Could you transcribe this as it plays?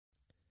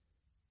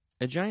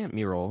A giant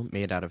mural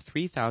made out of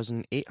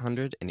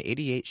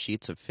 3,888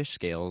 sheets of fish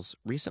scales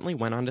recently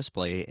went on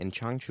display in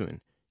Changchun,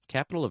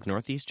 capital of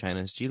northeast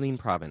China's Jilin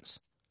Province.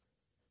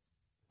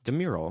 The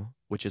mural,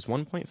 which is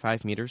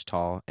 1.5 meters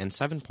tall and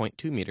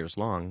 7.2 meters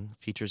long,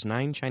 features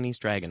 9 Chinese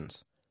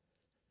dragons.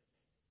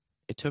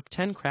 It took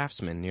 10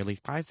 craftsmen nearly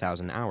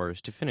 5,000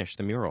 hours to finish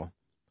the mural.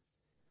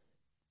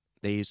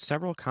 They used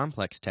several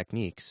complex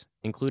techniques,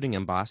 including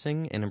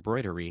embossing and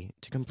embroidery,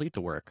 to complete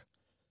the work.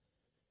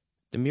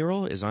 The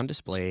mural is on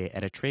display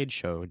at a trade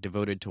show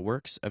devoted to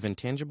works of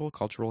intangible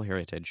cultural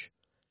heritage.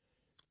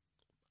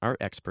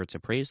 Art experts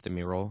appraised the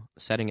mural,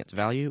 setting its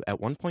value at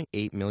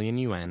 1.8 million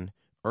yuan,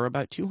 or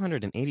about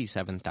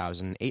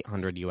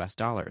 $287,800 US.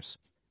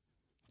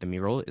 The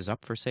mural is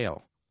up for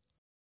sale.